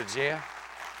Yeah,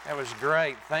 that was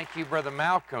great. Thank you, Brother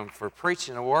Malcolm, for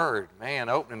preaching the Word. Man,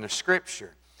 opening the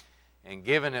Scripture and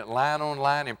giving it line on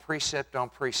line and precept on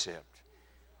precept.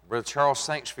 Brother Charles,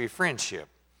 thanks for your friendship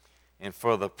and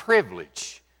for the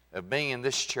privilege of being in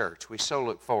this church. We so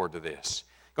look forward to this.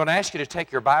 I'm going to ask you to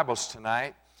take your Bibles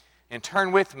tonight and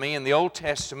turn with me in the Old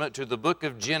Testament to the book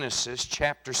of Genesis,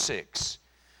 chapter 6.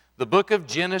 The book of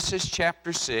Genesis,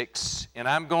 chapter 6, and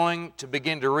I'm going to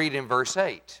begin to read in verse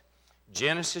 8.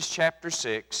 Genesis chapter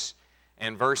 6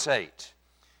 and verse 8.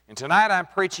 And tonight I'm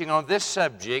preaching on this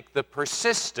subject, the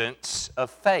persistence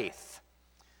of faith.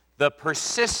 The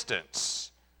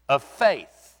persistence of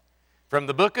faith. From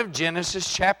the book of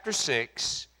Genesis chapter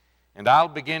 6, and I'll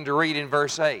begin to read in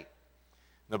verse 8.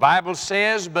 The Bible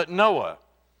says, "But Noah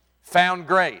found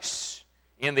grace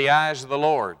in the eyes of the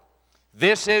Lord."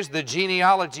 This is the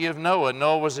genealogy of Noah.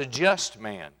 Noah was a just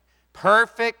man,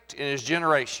 perfect in his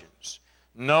generations.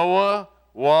 Noah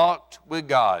walked with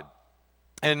God.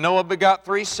 And Noah begot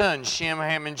 3 sons, Shem,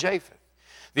 Ham, and Japheth.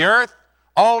 The earth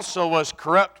also was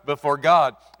corrupt before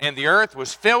God, and the earth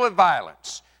was filled with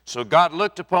violence. So God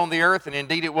looked upon the earth, and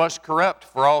indeed it was corrupt,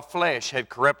 for all flesh had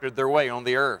corrupted their way on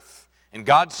the earth. And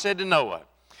God said to Noah,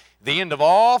 "The end of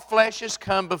all flesh is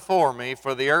come before me,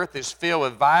 for the earth is filled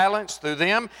with violence through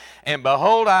them, and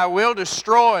behold, I will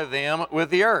destroy them with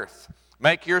the earth.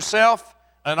 Make yourself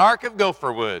an ark of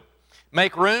gopher wood.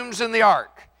 Make rooms in the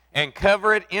ark, and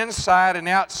cover it inside and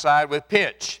outside with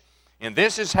pitch. And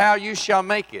this is how you shall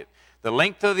make it. The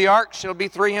length of the ark shall be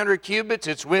 300 cubits,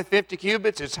 its width 50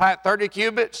 cubits, its height 30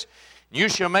 cubits. You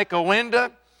shall make a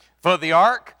window for the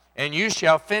ark, and you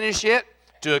shall finish it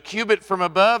to a cubit from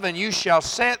above, and you shall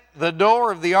set the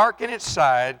door of the ark in its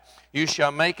side. You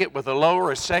shall make it with a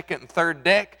lower, a second, and third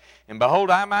deck. And behold,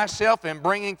 I myself am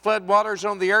bringing flood waters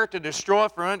on the earth to destroy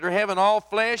from under heaven all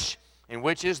flesh, in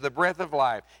which is the breath of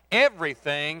life.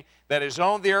 Everything that is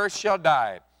on the earth shall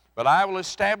die. But I will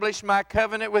establish my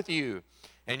covenant with you,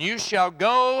 and you shall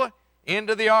go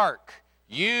into the ark,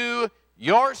 you,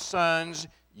 your sons,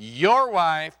 your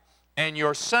wife, and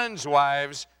your sons'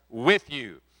 wives with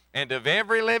you. And of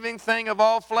every living thing of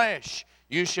all flesh,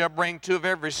 you shall bring 2 of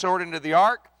every sort into the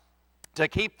ark, to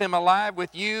keep them alive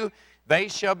with you. They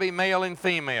shall be male and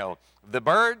female. The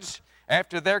birds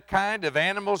after their kind, of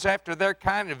animals after their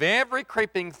kind, of every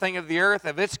creeping thing of the earth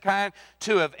of its kind,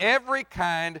 2 of every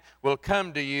kind will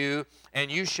come to you, and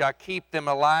you shall keep them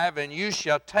alive, and you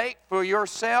shall take for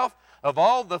yourself of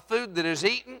all the food that is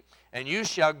eaten, and you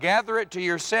shall gather it to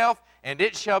yourself, and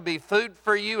it shall be food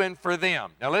for you and for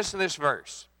them." Now listen to this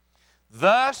verse.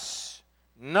 "Thus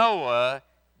Noah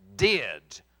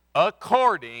did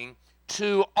according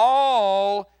to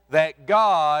all that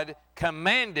God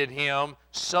commanded him,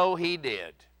 so he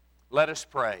did." Let us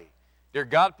pray. Dear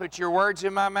God, put your words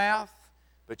in my mouth,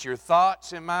 put your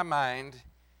thoughts in my mind,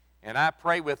 and I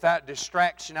pray without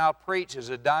distraction I'll preach as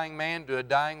a dying man to a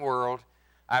dying world.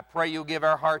 I pray you'll give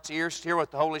our hearts ears to hear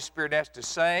what the Holy Spirit has to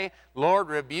say. Lord,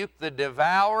 rebuke the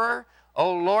devourer.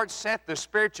 Oh Lord, set the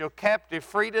spiritual captive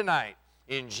free tonight.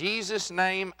 In Jesus'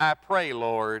 name I pray,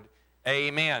 Lord.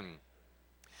 Amen.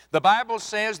 The Bible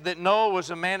says that Noah was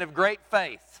a man of great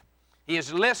faith. He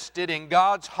is listed in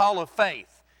God's Hall of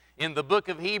Faith in the book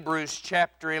of Hebrews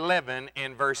chapter 11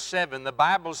 and verse 7. The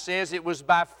Bible says it was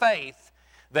by faith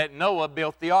that Noah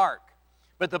built the ark.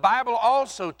 But the Bible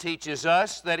also teaches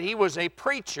us that he was a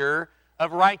preacher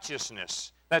of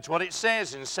righteousness. That's what it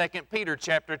says in 2 Peter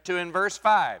chapter 2 and verse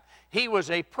 5. He was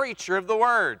a preacher of the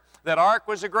Word. That ark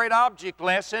was a great object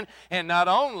lesson, and not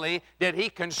only did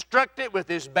he construct it with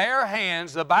his bare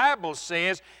hands, the Bible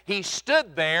says he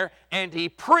stood there and he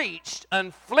preached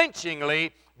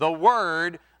unflinchingly the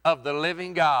Word of the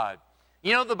living God.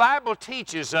 You know, the Bible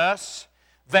teaches us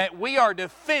that we are to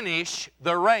finish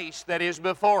the race that is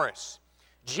before us.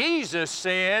 Jesus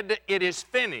said, "It is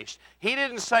finished." He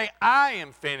didn't say, "I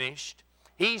am finished."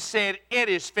 He said, "It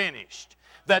is finished."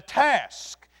 The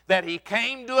task that he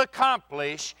came to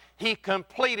accomplish, he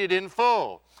completed in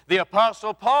full. The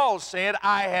Apostle Paul said,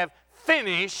 "I have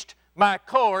finished my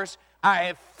course. I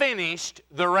have finished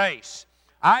the race."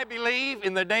 I believe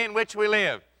in the day in which we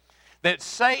live that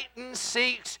Satan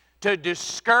seeks to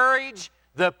discourage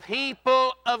the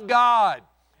people of God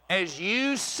as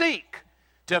you seek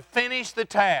to finish the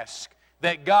task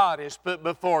that God has put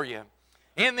before you.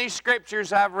 In these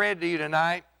scriptures I've read to you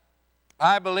tonight,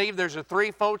 I believe there's a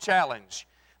threefold challenge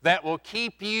that will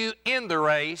keep you in the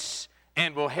race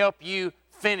and will help you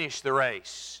finish the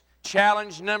race.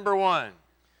 Challenge number 1,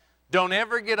 don't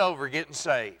ever get over getting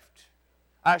saved.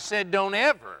 I said don't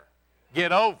ever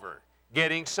get over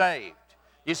getting saved.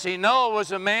 You see, Noah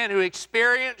was a man who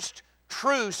experienced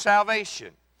true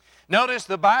salvation. Notice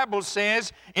the Bible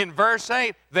says in verse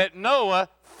 8 that Noah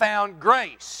found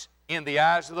grace in the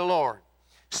eyes of the Lord.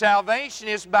 Salvation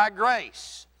is by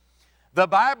grace. The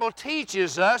Bible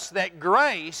teaches us that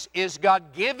grace is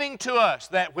God giving to us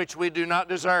that which we do not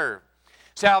deserve.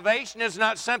 Salvation is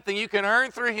not something you can earn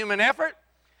through human effort.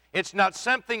 It's not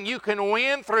something you can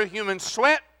win through human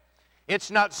sweat.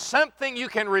 It's not something you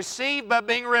can receive by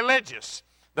being religious.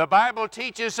 The Bible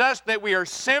teaches us that we are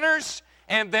sinners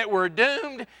and that we're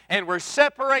doomed and we're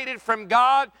separated from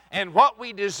God, and what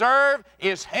we deserve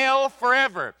is hell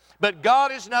forever. But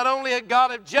God is not only a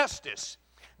God of justice,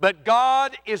 but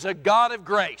God is a God of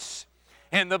grace.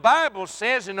 And the Bible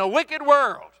says in a wicked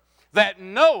world that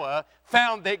Noah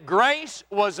found that grace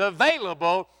was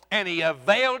available and he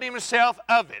availed himself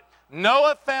of it.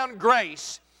 Noah found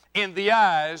grace in the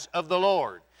eyes of the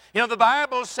Lord. You know, the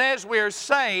Bible says we are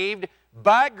saved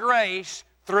by grace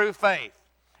through faith.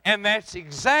 And that's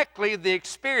exactly the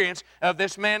experience of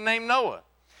this man named Noah.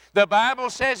 The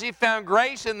Bible says he found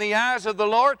grace in the eyes of the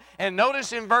Lord. And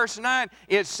notice in verse 9,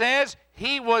 it says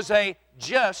he was a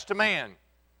just man.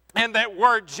 And that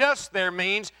word just there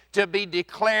means to be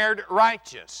declared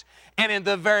righteous. And in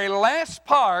the very last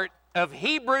part of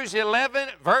Hebrews 11,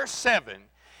 verse 7,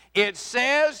 it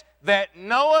says that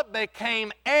Noah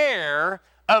became heir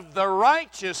of the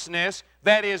righteousness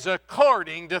that is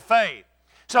according to faith.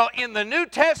 So in the New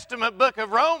Testament book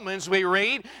of Romans, we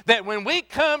read that when we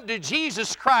come to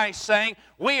Jesus Christ saying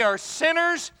we are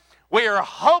sinners, we are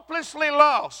hopelessly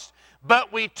lost,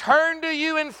 but we turn to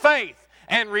you in faith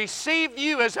and receive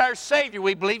you as our Savior.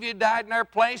 We believe you died in our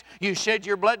place. You shed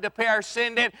your blood to pay our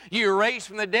sin debt. You were raised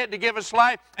from the dead to give us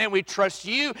life. And we trust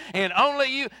you and only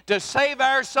you to save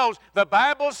our souls. The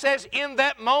Bible says in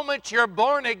that moment you're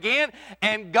born again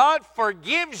and God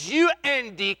forgives you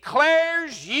and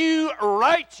declares you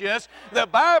righteous. The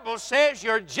Bible says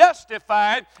you're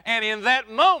justified, and in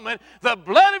that moment the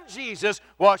blood of Jesus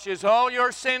washes all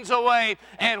your sins away.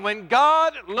 And when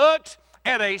God looks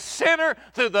at a sinner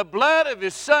through the blood of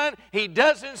His Son, He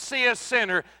doesn't see a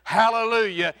sinner.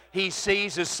 Hallelujah. He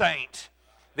sees a saint.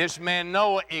 This man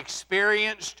Noah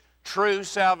experienced true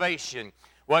salvation.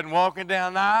 Wasn't walking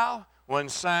down the aisle,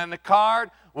 wasn't signing the card,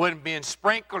 wasn't being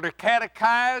sprinkled or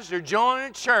catechized or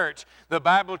joining church. The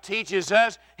Bible teaches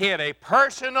us he had a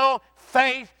personal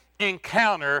faith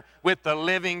encounter with the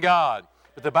living God.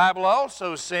 But the Bible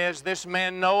also says this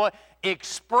man Noah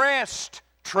expressed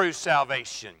true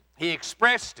salvation. He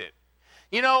expressed it.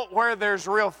 You know, where there's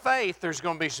real faith, there's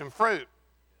going to be some fruit.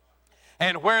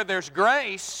 And where there's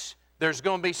grace, there's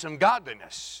going to be some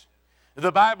godliness.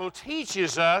 The Bible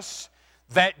teaches us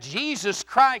that Jesus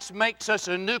Christ makes us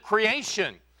a new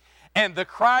creation. And the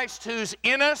Christ who's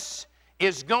in us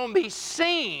is going to be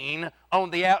seen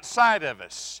on the outside of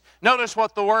us. Notice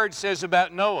what the Word says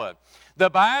about Noah.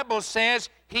 The Bible says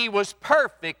he was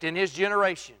perfect in his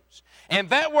generations. And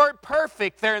that word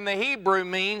perfect there in the Hebrew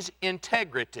means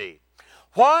integrity.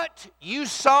 What you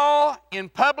saw in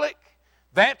public,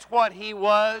 that's what he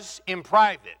was in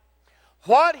private.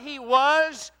 What he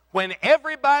was when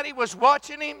everybody was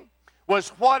watching him was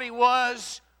what he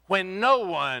was when no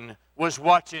one was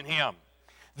watching him.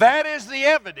 That is the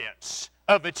evidence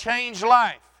of a changed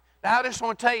life. Now, I just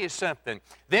want to tell you something.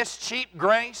 This cheap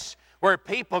grace, where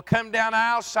people come down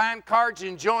aisles, sign cards,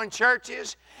 and join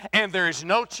churches, and there is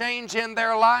no change in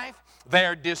their life. They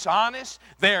are dishonest.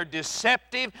 They are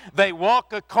deceptive. They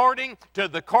walk according to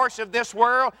the course of this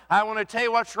world. I want to tell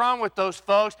you what's wrong with those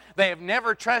folks. They have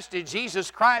never trusted Jesus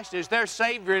Christ as their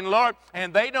Savior and Lord,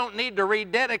 and they don't need to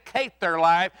rededicate their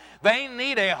life. They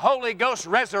need a Holy Ghost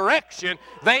resurrection.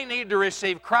 They need to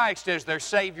receive Christ as their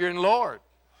Savior and Lord.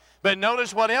 But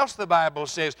notice what else the Bible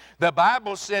says. The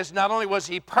Bible says not only was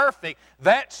he perfect,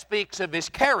 that speaks of his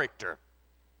character.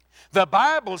 The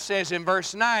Bible says in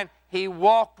verse 9, he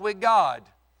walked with God.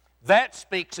 That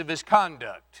speaks of his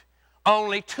conduct.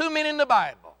 Only 2 men in the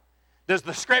Bible does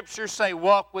the Scripture say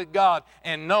walk with God,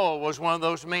 and Noah was one of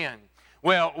those men.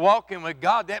 Well, walking with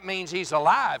God, that means he's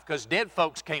alive, because dead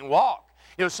folks can't walk.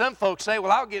 You know, some folks say,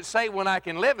 well, I'll get saved when I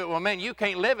can live it. Well, man, you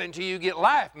can't live it until you get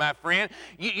life, my friend.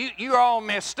 You're all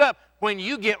messed up. When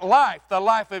you get life, the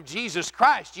life of Jesus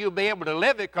Christ, you'll be able to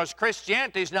live it, because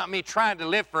Christianity is not me trying to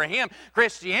live for Him.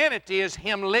 Christianity is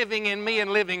Him living in me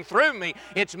and living through me.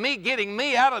 It's me getting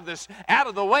me out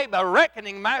of the way by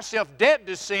reckoning myself dead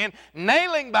to sin,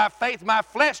 nailing by faith my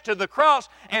flesh to the cross,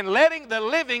 and letting the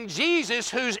living Jesus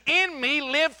who's in me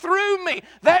live through me.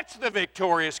 That's the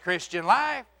victorious Christian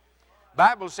life. The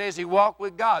Bible says he walked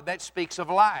with God. That speaks of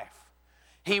life.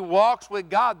 He walks with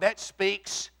God. That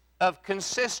speaks of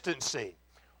consistency.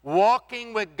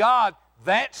 Walking with God,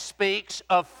 that speaks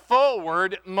of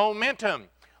forward momentum.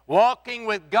 Walking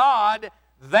with God,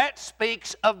 that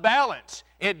speaks of balance.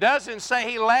 It doesn't say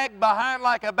he lagged behind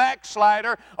like a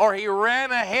backslider or he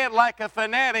ran ahead like a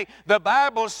fanatic. The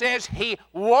Bible says he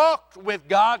walked with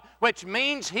God, which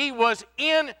means he was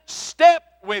in step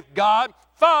with God,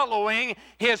 following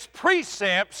his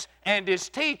precepts and his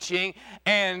teaching.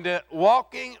 And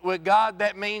walking with God,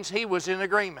 that means he was in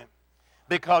agreement.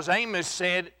 Because Amos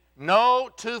said, no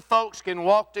two folks can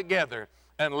walk together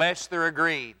unless they're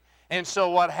agreed. And so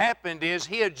what happened is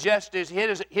he adjusted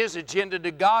his agenda to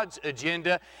God's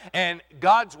agenda, and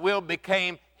God's will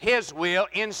became his will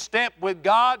in step with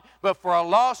God. But for a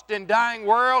lost and dying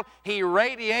world, he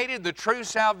radiated the true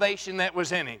salvation that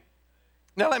was in him.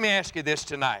 Now let me ask you this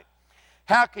tonight.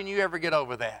 How can you ever get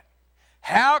over that?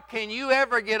 How can you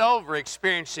ever get over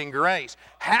experiencing grace?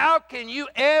 How can you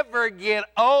ever get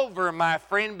over, my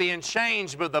friend, being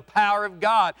changed by the power of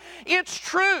God? It's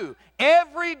true.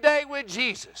 Every day with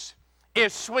Jesus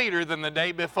is sweeter than the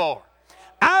day before.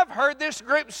 I've heard this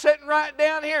group sitting right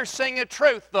down here sing a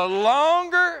truth. The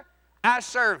longer I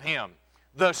serve him,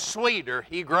 the sweeter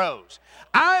he grows.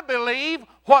 I believe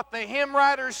what the hymn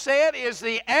writer said is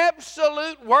the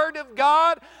absolute Word of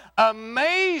God.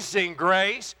 Amazing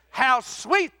grace, how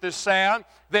sweet the sound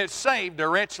that saved a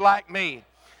wretch like me.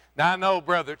 Now, I know,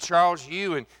 Brother Charles,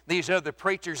 you and these other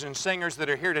preachers and singers that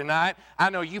are here tonight, I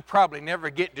know you probably never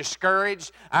get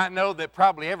discouraged. I know that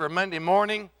probably every Monday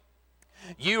morning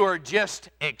you are just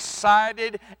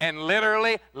excited and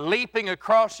literally leaping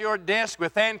across your desk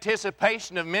with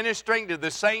anticipation of ministering to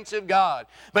the saints of God.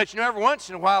 But you know, every once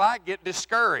in a while I get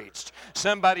discouraged.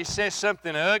 Somebody says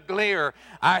something ugly, or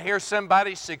I hear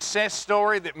somebody's success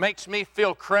story that makes me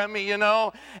feel crummy, you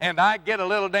know, and I get a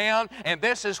little down. And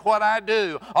this is what I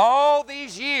do. All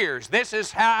these years, this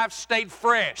is how I've stayed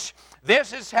fresh.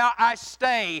 This is how I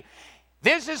stay.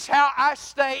 This is how I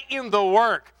stay in the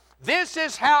work. This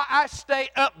is how I stay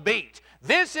upbeat.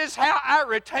 This is how I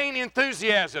retain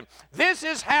enthusiasm. This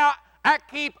is how I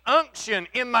keep unction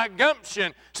in my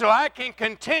gumption so I can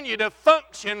continue to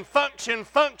function.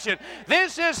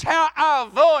 This is how I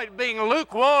avoid being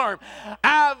lukewarm.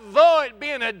 I avoid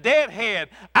being a deadhead.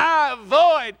 I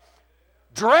avoid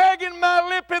dragging my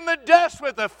lip in the dust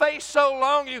with a face so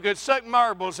long you could suck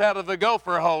marbles out of a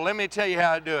gopher hole. Let me tell you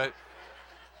how I do it.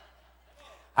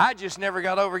 I just never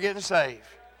got over getting saved.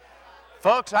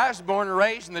 Folks, I was born and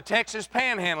raised in the Texas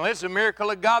Panhandle. It's a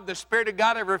miracle of God, the Spirit of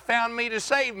God ever found me to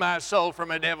save my soul from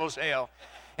a devil's hell.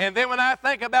 And then when I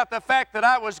think about the fact that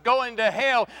I was going to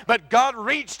hell, but God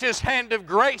reached His hand of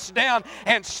grace down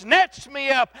and snatched me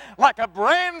up like a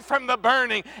brand from the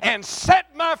burning and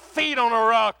set my feet on a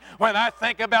rock. When I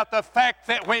think about the fact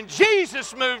that when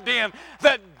Jesus moved in,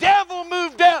 the devil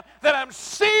moved out, that I'm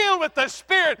sealed with the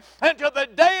Spirit until the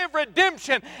day of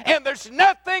redemption, and there's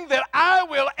nothing that I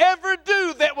will ever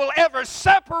do that will ever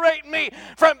separate me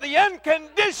from the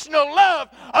unconditional love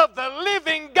of the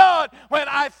living God. When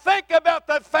I think about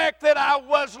the fact that I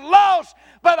was lost,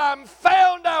 but I'm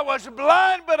found. I was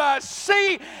blind, but I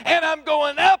see. And I'm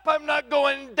going up. I'm not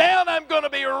going down. I'm going to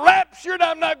be raptured.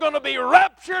 I'm not going to be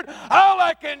raptured. All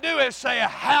I can do is say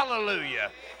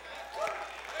hallelujah.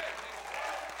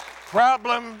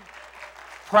 Problem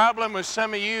with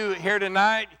some of you here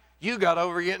tonight, you got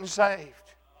over getting saved.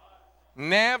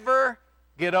 Never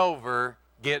get over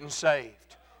getting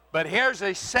saved. But here's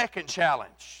a second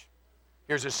challenge.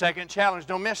 Here's a second challenge.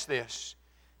 Don't miss this.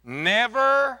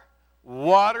 Never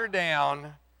water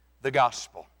down the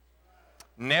gospel.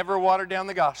 Never water down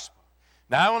the gospel.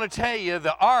 Now, I want to tell you,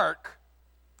 the ark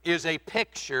is a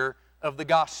picture of the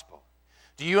gospel.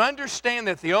 Do you understand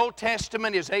that the Old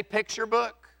Testament is a picture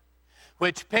book,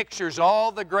 which pictures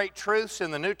all the great truths in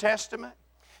the New Testament?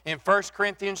 In 1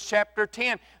 Corinthians chapter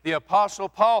 10, the Apostle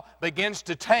Paul begins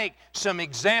to take some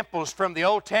examples from the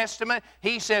Old Testament.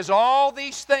 He says all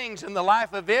these things in the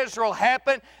life of Israel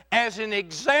happened as an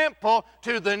example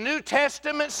to the New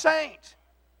Testament saint.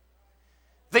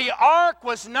 The ark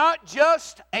was not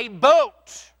just a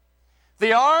boat.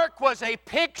 The ark was a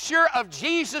picture of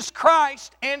Jesus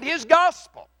Christ and His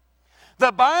gospel.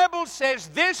 The Bible says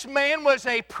this man was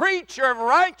a preacher of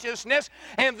righteousness,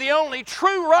 and the only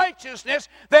true righteousness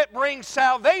that brings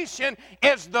salvation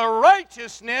is the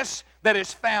righteousness that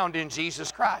is found in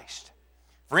Jesus Christ.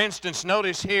 For instance,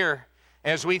 notice here,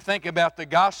 as we think about the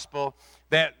gospel,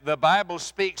 that the Bible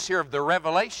speaks here of the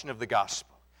revelation of the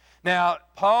gospel. Now,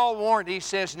 Paul warned, he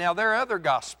says, now there are other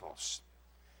gospels.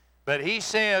 But he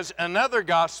says another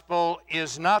gospel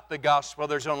is not the gospel.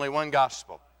 There's only one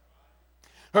gospel.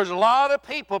 There's a lot of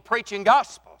people preaching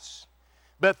gospels,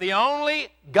 But the only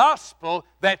gospel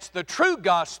that's the true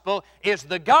gospel is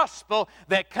the gospel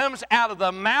that comes out of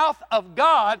the mouth of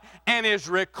God and is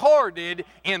recorded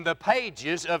in the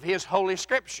pages of His Holy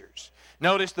Scriptures.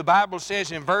 Notice the Bible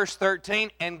says in verse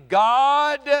 13, and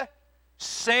God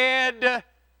said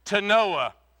to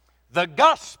Noah, the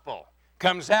gospel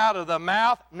comes out of the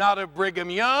mouth not of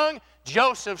Brigham Young,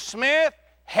 Joseph Smith,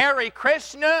 Harry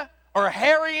Krishna, or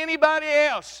Harry anybody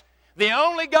else. The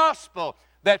only gospel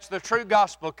that's the true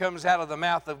gospel comes out of the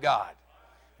mouth of God.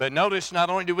 But notice,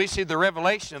 not only do we see the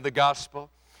revelation of the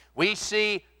gospel, we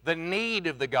see the need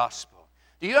of the gospel.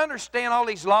 Do you understand all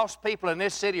these lost people in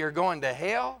this city are going to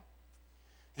hell?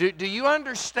 Do you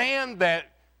understand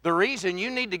that the reason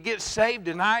you need to get saved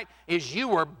tonight is you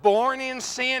were born in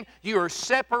sin, you are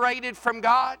separated from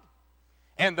God?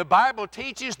 And the Bible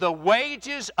teaches the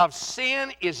wages of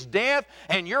sin is death,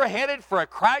 and you're headed for a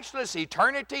Christless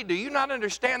eternity. Do you not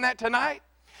understand that tonight?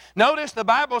 Notice the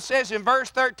Bible says in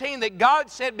verse 13 that God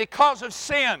said, because of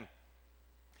sin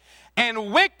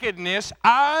and wickedness,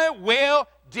 I will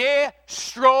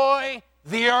destroy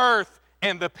the earth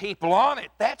and the people on it.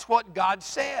 That's what God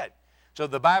said. So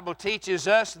the Bible teaches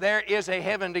us there is a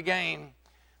heaven to gain,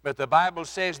 but the Bible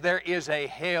says there is a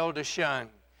hell to shun.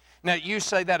 Now you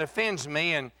say that offends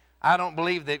me, and I don't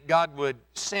believe that God would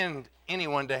send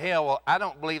anyone to hell. Well, I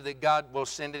don't believe that God will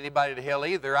send anybody to hell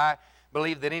either. I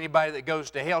believe that anybody that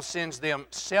goes to hell sends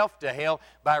themselves to hell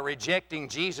by rejecting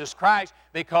Jesus Christ,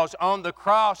 because on the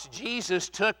cross Jesus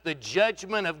took the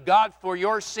judgment of God for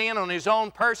your sin on His own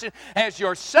person as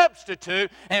your substitute,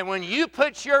 and when you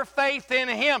put your faith in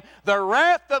Him, the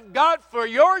wrath of God for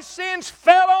your sins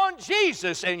fell on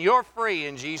Jesus, and you're free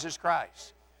in Jesus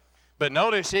Christ. But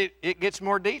notice it gets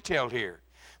more detailed here.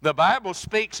 The Bible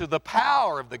speaks of the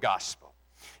power of the gospel.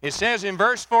 It says in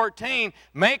verse 14,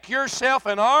 make yourself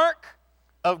an ark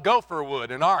of gopher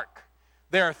wood, an ark.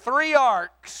 There are 3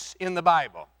 arks in the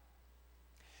Bible.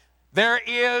 There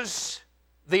is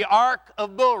the ark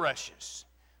of bulrushes.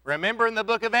 Remember in the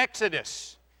book of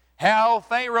Exodus how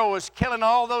Pharaoh was killing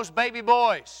all those baby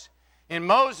boys. And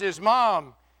Moses'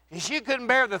 mom, she couldn't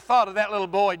bear the thought of that little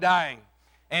boy dying.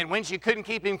 And when she couldn't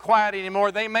keep him quiet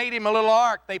anymore, they made him a little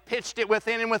ark. They pitched it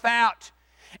within and without.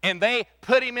 And they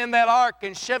put him in that ark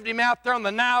and shoved him out there on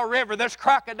the Nile River. There's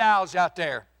crocodiles out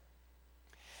there.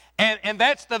 And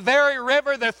that's the very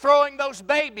river they're throwing those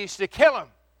babies to kill them.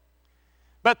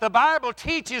 But the Bible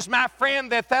teaches, my friend,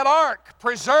 that that ark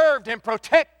preserved and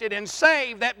protected and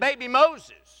saved that baby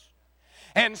Moses.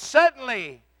 And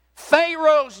suddenly,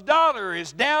 Pharaoh's daughter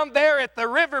is down there at the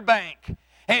riverbank,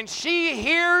 and she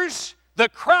hears the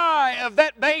cry of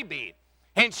that baby,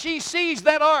 and she sees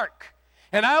that ark.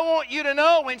 And I want you to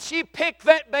know, when she picked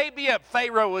that baby up,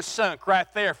 Pharaoh was sunk right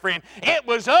there, friend. It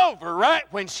was over right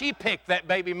when she picked that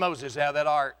baby Moses out of that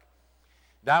ark.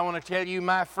 And I want to tell you,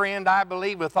 my friend, I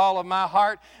believe with all of my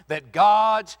heart that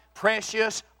God's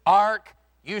precious ark,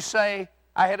 you say,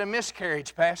 I had a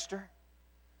miscarriage, Pastor.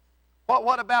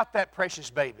 What about that precious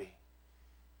baby?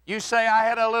 You say, I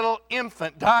had a little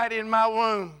infant died in my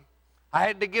womb. I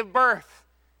had to give birth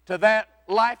to that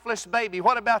lifeless baby.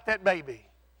 What about that baby?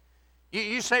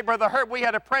 You say, Brother Herb, we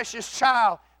had a precious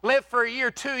child, lived for a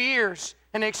year, 2 years,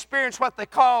 and experienced what they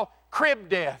call crib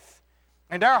death.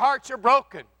 And our hearts are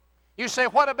broken. You say,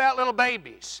 what about little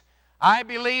babies? I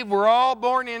believe we're all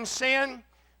born in sin,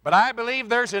 but I believe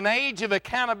there's an age of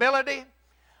accountability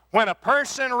when a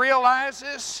person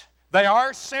realizes they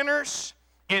are sinners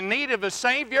in need of a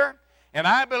Savior. And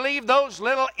I believe those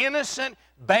little innocent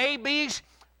babies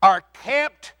are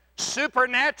kept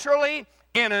supernaturally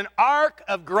in an ark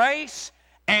of grace.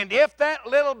 And if that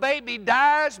little baby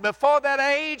dies before that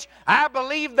age, I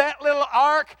believe that little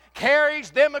ark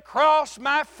carries them across,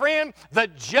 my friend, the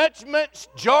judgment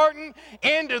Jordan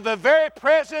into the very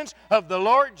presence of the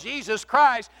Lord Jesus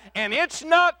Christ. And it's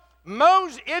not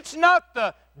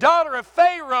the daughter of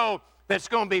Pharaoh that's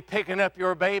going to be picking up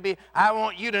your baby. I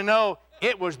want you to know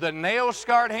it was the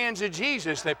nail-scarred hands of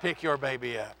Jesus that pick your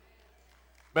baby up.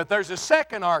 But there's a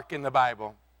second ark in the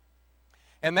Bible,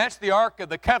 and that's the Ark of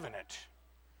the Covenant.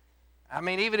 I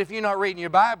mean, even if you're not reading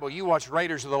your Bible, you watch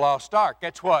Raiders of the Lost Ark.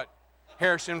 That's what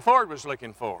Harrison Ford was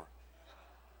looking for.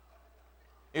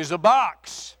 It was a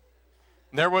box.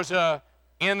 There was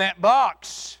in that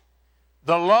box,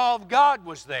 the law of God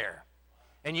was there.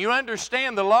 And you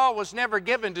understand the law was never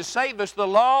given to save us. The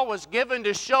law was given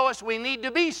to show us we need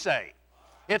to be saved.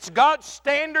 It's God's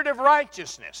standard of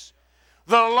righteousness.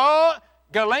 The law,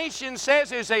 Galatians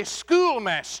says, is a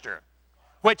schoolmaster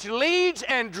which leads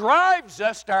and drives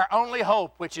us to our only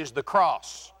hope, which is the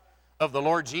cross of the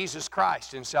Lord Jesus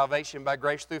Christ in salvation by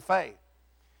grace through faith.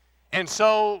 And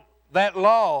so that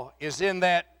law is in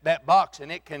that box,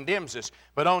 and it condemns us.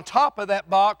 But on top of that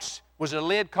box was a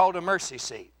lid called a mercy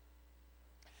seat.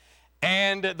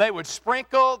 And they would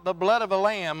sprinkle the blood of a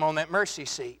lamb on that mercy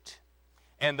seat.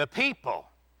 And the people,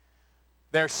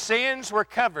 their sins were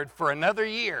covered for another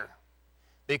year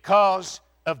because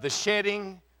of the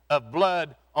shedding of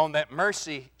blood on that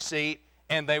mercy seat,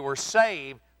 and they were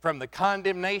saved from the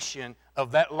condemnation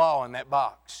of that law in that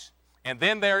box. And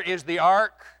then there is the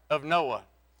ark of Noah.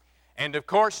 And of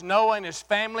course, Noah and his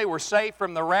family were saved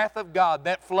from the wrath of God.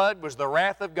 That flood was the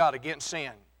wrath of God against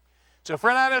sin. So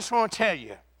friend, I just want to tell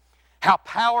you how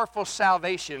powerful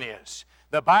salvation is.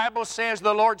 The Bible says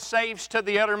the Lord saves to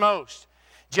the uttermost.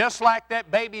 Just like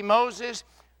that baby Moses,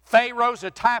 Pharaoh's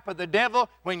a type of the devil.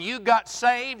 When you got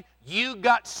saved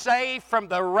from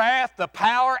the wrath, the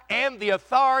power, and the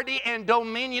authority and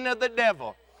dominion of the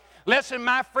devil. Listen,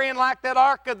 my friend, like that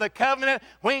Ark of the Covenant,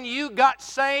 when you got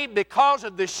saved because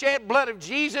of the shed blood of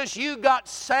Jesus, you got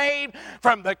saved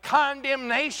from the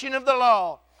condemnation of the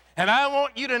law. And I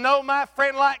want you to know, my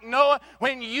friend, like Noah,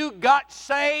 when you got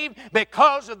saved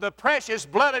because of the precious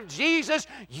blood of Jesus,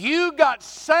 you got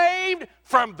saved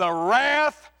from the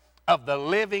wrath of the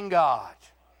living God.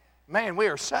 Man, we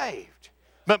are saved.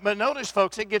 But notice,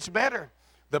 folks, it gets better.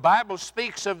 The Bible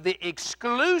speaks of the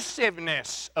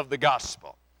exclusiveness of the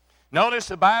gospel. Notice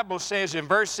the Bible says in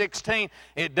verse 16,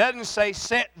 it doesn't say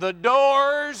set the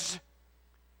doors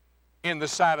in the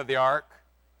side of the ark.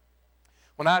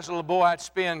 When I was a little boy, I'd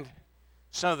spend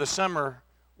some of the summer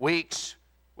weeks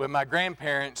with my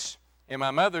grandparents, and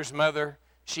my mother's mother,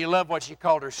 she loved what she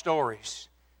called her stories.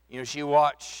 You know, she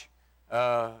watched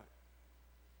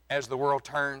As the World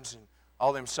Turns and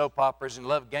all them soap operas and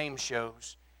loved game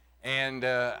shows. And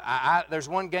there's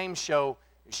one game show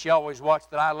she always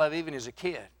watched that I love even as a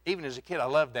kid. Even as a kid, I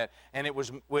loved that. And it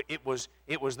was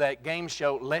that game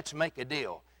show, Let's Make a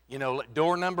Deal. You know,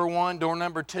 door number 1, door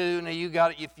number 2. Now you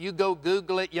got it. If you go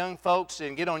Google it, young folks,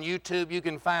 and get on YouTube, you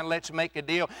can find Let's Make a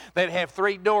Deal. They'd have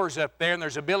 3 doors up there, and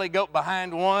there's a billy goat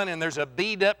behind 1, and there's a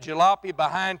beat-up jalopy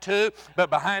behind 2, but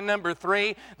behind number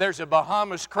 3, there's a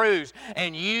Bahamas cruise.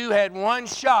 And you had one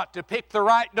shot to pick the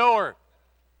right door.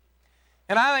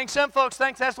 And I think some folks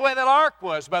think that's the way that ark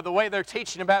was, by the way they're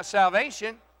teaching about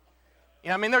salvation. You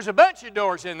know, I mean, there's a bunch of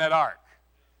doors in that ark.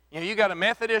 You know, you got a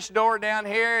Methodist door down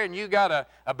here, and you got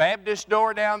a Baptist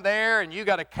door down there, and you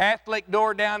got a Catholic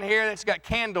door down here that's got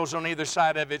candles on either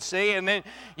side of it, see? And then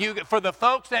for the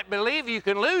folks that believe you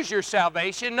can lose your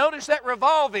salvation, notice that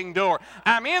revolving door.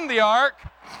 I'm in the ark.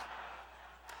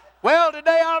 Well,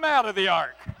 today I'm out of the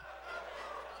ark.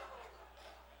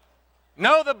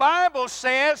 No, the Bible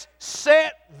says,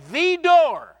 set the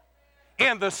door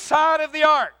in the side of the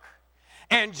ark.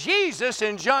 And Jesus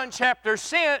in John chapter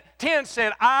 10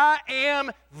 said, I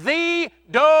am the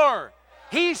door.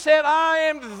 He said, I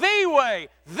am the way,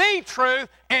 the truth,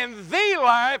 and the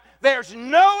life. There's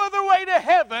no other way to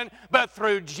heaven but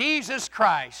through Jesus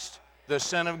Christ, the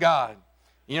Son of God.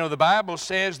 You know, the Bible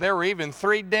says there were even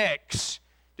 3 decks.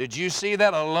 Did you see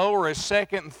that? A lower, a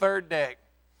second, and third deck.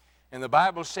 And the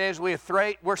Bible says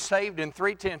we're saved in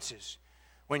 3 tenses.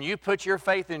 When you put your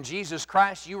faith in Jesus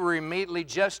Christ, you were immediately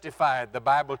justified. The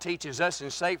Bible teaches us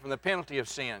and saved from the penalty of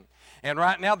sin. And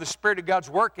right now the Spirit of God's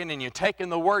working in you, taking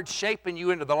the Word, shaping you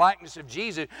into the likeness of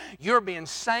Jesus. You're being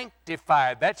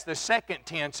sanctified. That's the second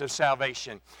tense of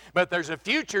salvation. But there's a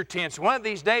future tense. One of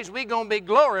these days we're going to be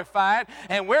glorified,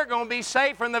 and we're going to be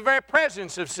saved from the very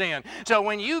presence of sin. So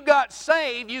when you got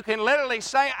saved, you can literally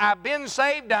say, I've been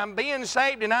saved, I'm being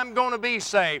saved, and I'm going to be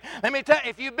saved. Let me tell you,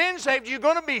 if you've been saved, you're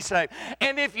going to be saved.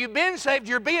 And if you've been saved,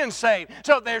 you're being saved.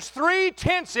 So there's 3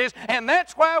 tenses, and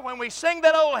that's why when we sing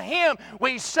that old hymn,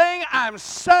 we sing, I'm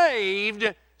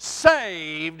saved,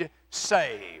 saved,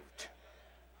 saved.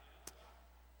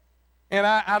 And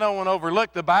I don't want to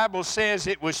overlook, the Bible says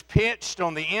it was pitched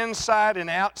on the inside and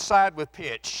outside with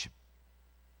pitch.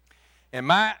 And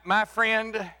my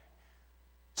friend,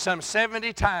 some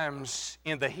 70 times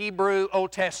in the Hebrew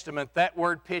Old Testament, that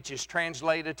word pitch is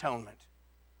translated atonement.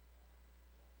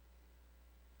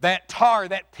 That tar,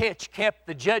 that pitch kept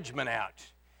the judgment out.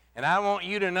 And I want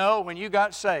you to know, when you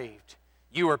got saved,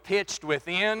 you were pitched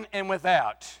within and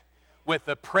without with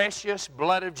the precious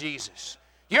blood of Jesus.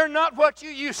 You're not what you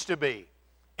used to be,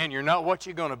 and you're not what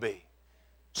you're going to be.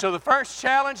 So the first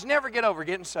challenge, never get over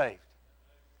getting saved.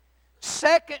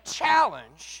 Second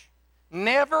challenge,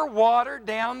 never water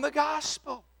down the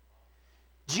gospel.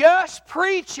 Just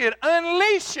preach it,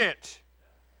 unleash it.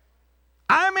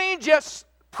 I mean, just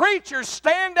preachers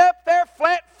stand up there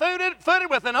flat-footed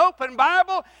with an open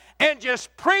Bible and just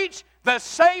preach The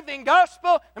saving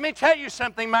gospel, let me tell you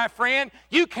something, my friend.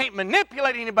 You can't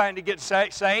manipulate anybody to get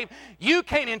saved. You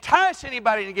can't entice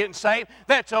anybody to get saved.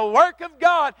 That's a work of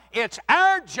God. It's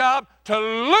our job to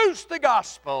loose the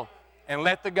gospel and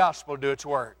let the gospel do its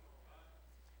work.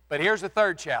 But here's the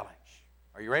third challenge.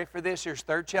 Are you ready for this? Here's the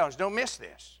third challenge. Don't miss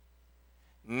this.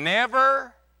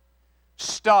 Never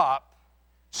stop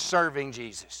serving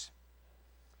Jesus.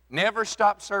 Never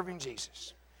stop serving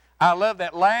Jesus. I love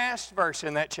that last verse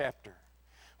in that chapter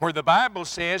where the Bible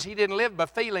says he didn't live by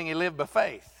feeling, he lived by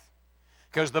faith.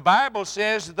 Because the Bible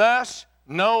says, thus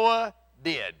Noah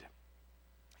did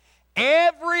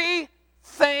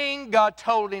everything God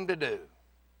told him to do.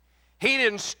 He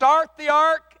didn't start the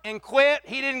ark and quit.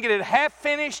 He didn't get it half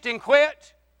finished and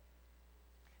quit.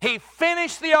 He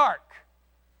finished the ark.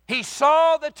 He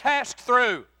saw the task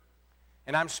through.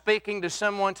 And I'm speaking to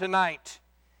someone tonight.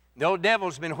 The old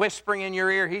devil's been whispering in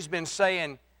your ear. He's been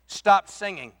saying, stop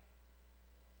singing.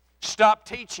 Stop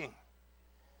teaching.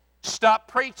 Stop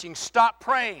preaching. Stop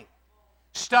praying.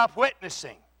 Stop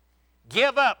witnessing.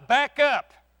 Give up. Back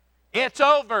up. It's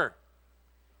over.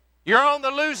 You're on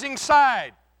the losing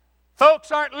side.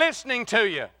 Folks aren't listening to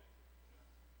you.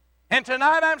 And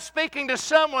tonight I'm speaking to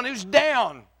someone who's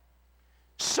down.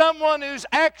 Someone who's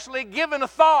actually given a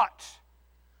thought.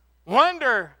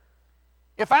 Wonder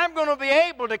if I'm going to be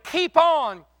able to keep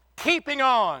on keeping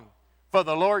on for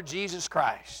the Lord Jesus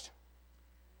Christ.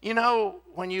 You know,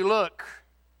 when you look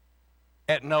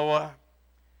at Noah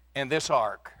and this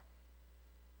ark,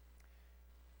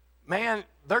 man,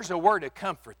 there's a word of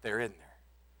comfort there, isn't there?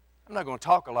 I'm not going to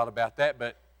talk a lot about that,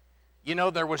 but you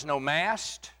know, there was no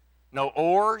mast, no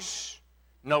oars,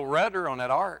 no rudder on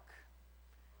that ark.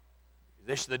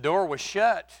 The door was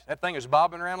shut. That thing was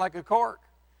bobbing around like a cork.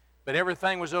 But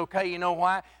everything was okay. You know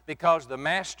why? Because the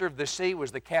master of the sea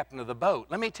was the captain of the boat.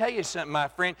 Let me tell you something, my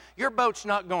friend. Your boat's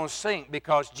not going to sink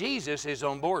because Jesus is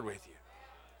on board with you.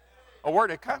 A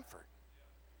word of comfort.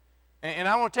 And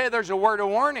I want to tell you, there's a word of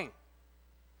warning.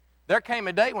 There came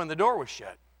a day when the door was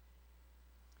shut.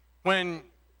 When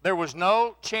there was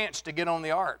no chance to get on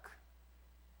the ark.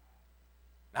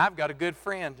 Now, I've got a good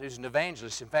friend who's an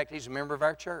evangelist. In fact, he's a member of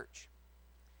our church.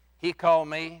 He called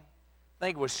me, I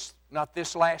think it was not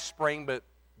this last spring, but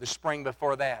the spring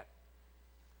before that.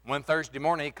 One Thursday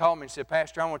morning, he called me and said,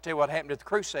 Pastor, I want to tell you what happened at the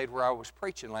crusade where I was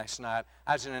preaching last night.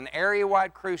 I was in an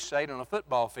area-wide crusade on a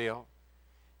football field.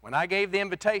 When I gave the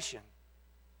invitation,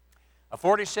 a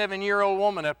 47-year-old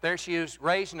woman up there, she was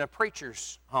raised in a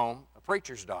preacher's home, a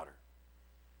preacher's daughter.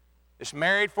 This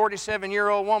married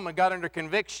 47-year-old woman got under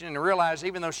conviction and realized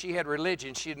even though she had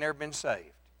religion, she had never been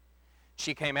saved.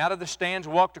 She came out of the stands,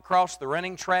 walked across the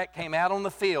running track, came out on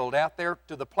the field, out there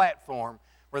to the platform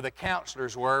where the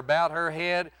counselors were, bowed her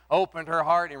head, opened her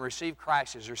heart, and received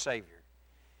Christ as her Savior.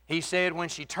 He said when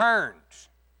she turned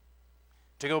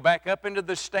to go back up into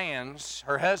the stands,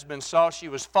 her husband saw she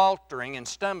was faltering and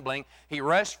stumbling. He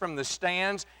rushed from the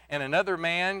stands, and another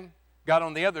man got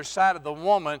on the other side of the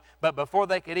woman, but before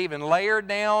they could even lay her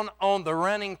down on the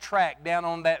running track, down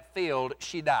on that field,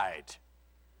 she died.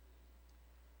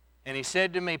 And he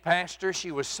said to me, Pastor,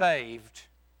 she was saved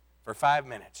for 5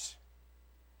 minutes.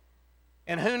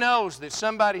 And who knows that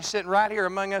somebody sitting right here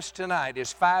among us tonight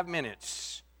is 5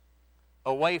 minutes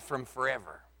away from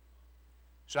forever.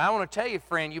 So I want to tell you,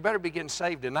 friend, you better be getting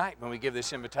saved tonight when we give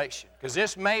this invitation, because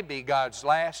this may be God's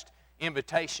last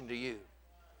invitation to you.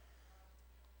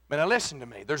 But now listen to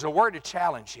me. There's a word of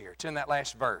challenge here. It's in that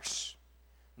last verse.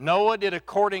 Noah did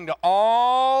according to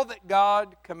all that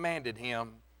God commanded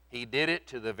him. He did it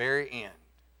to the very end.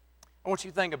 I want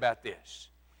you to think about this.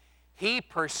 He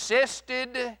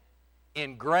persisted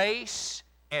in grace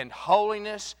and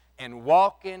holiness and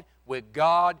walking with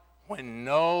God when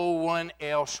no one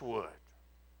else would.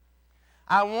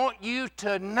 I want you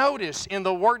to notice in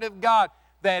the Word of God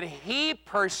that he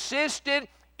persisted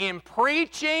in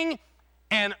preaching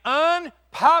an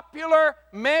unpopular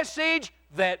message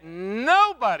that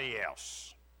nobody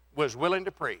else was willing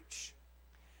to preach.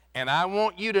 And I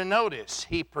want you to notice,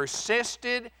 he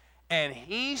persisted and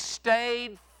he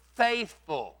stayed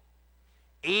faithful,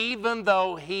 even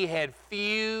though he had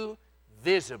few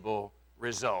visible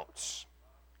results.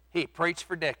 He preached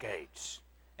for decades.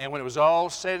 And when it was all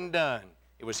said and done,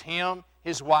 it was him,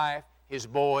 his wife, his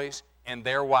boys, and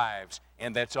their wives.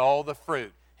 And that's all the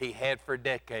fruit he had for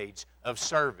decades of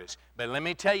service. But let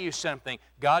me tell you something.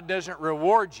 God doesn't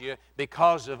reward you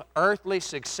because of earthly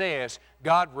success.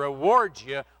 God rewards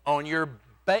you on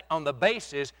the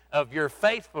basis of your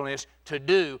faithfulness to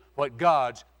do what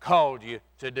God's called you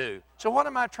to do. So what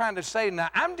am I trying to say now?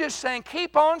 I'm just saying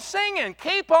keep on singing.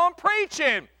 Keep on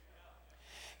preaching.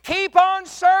 Keep on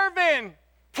serving.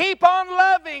 Keep on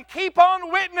loving. Keep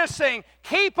on witnessing.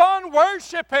 Keep on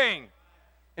worshiping.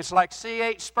 It's like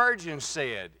C.H. Spurgeon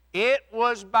said, it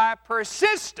was by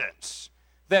persistence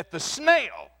that the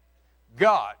snail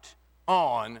got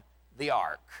on the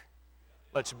ark.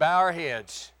 Let's bow our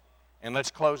heads and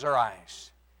let's close our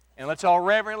eyes. And let's all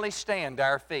reverently stand to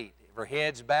our feet. Every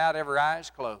head's bowed, every eye's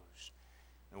closed.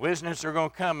 The visitors are going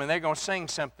to come and they're going to sing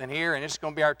something here, and it's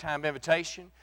going to be our time of invitation.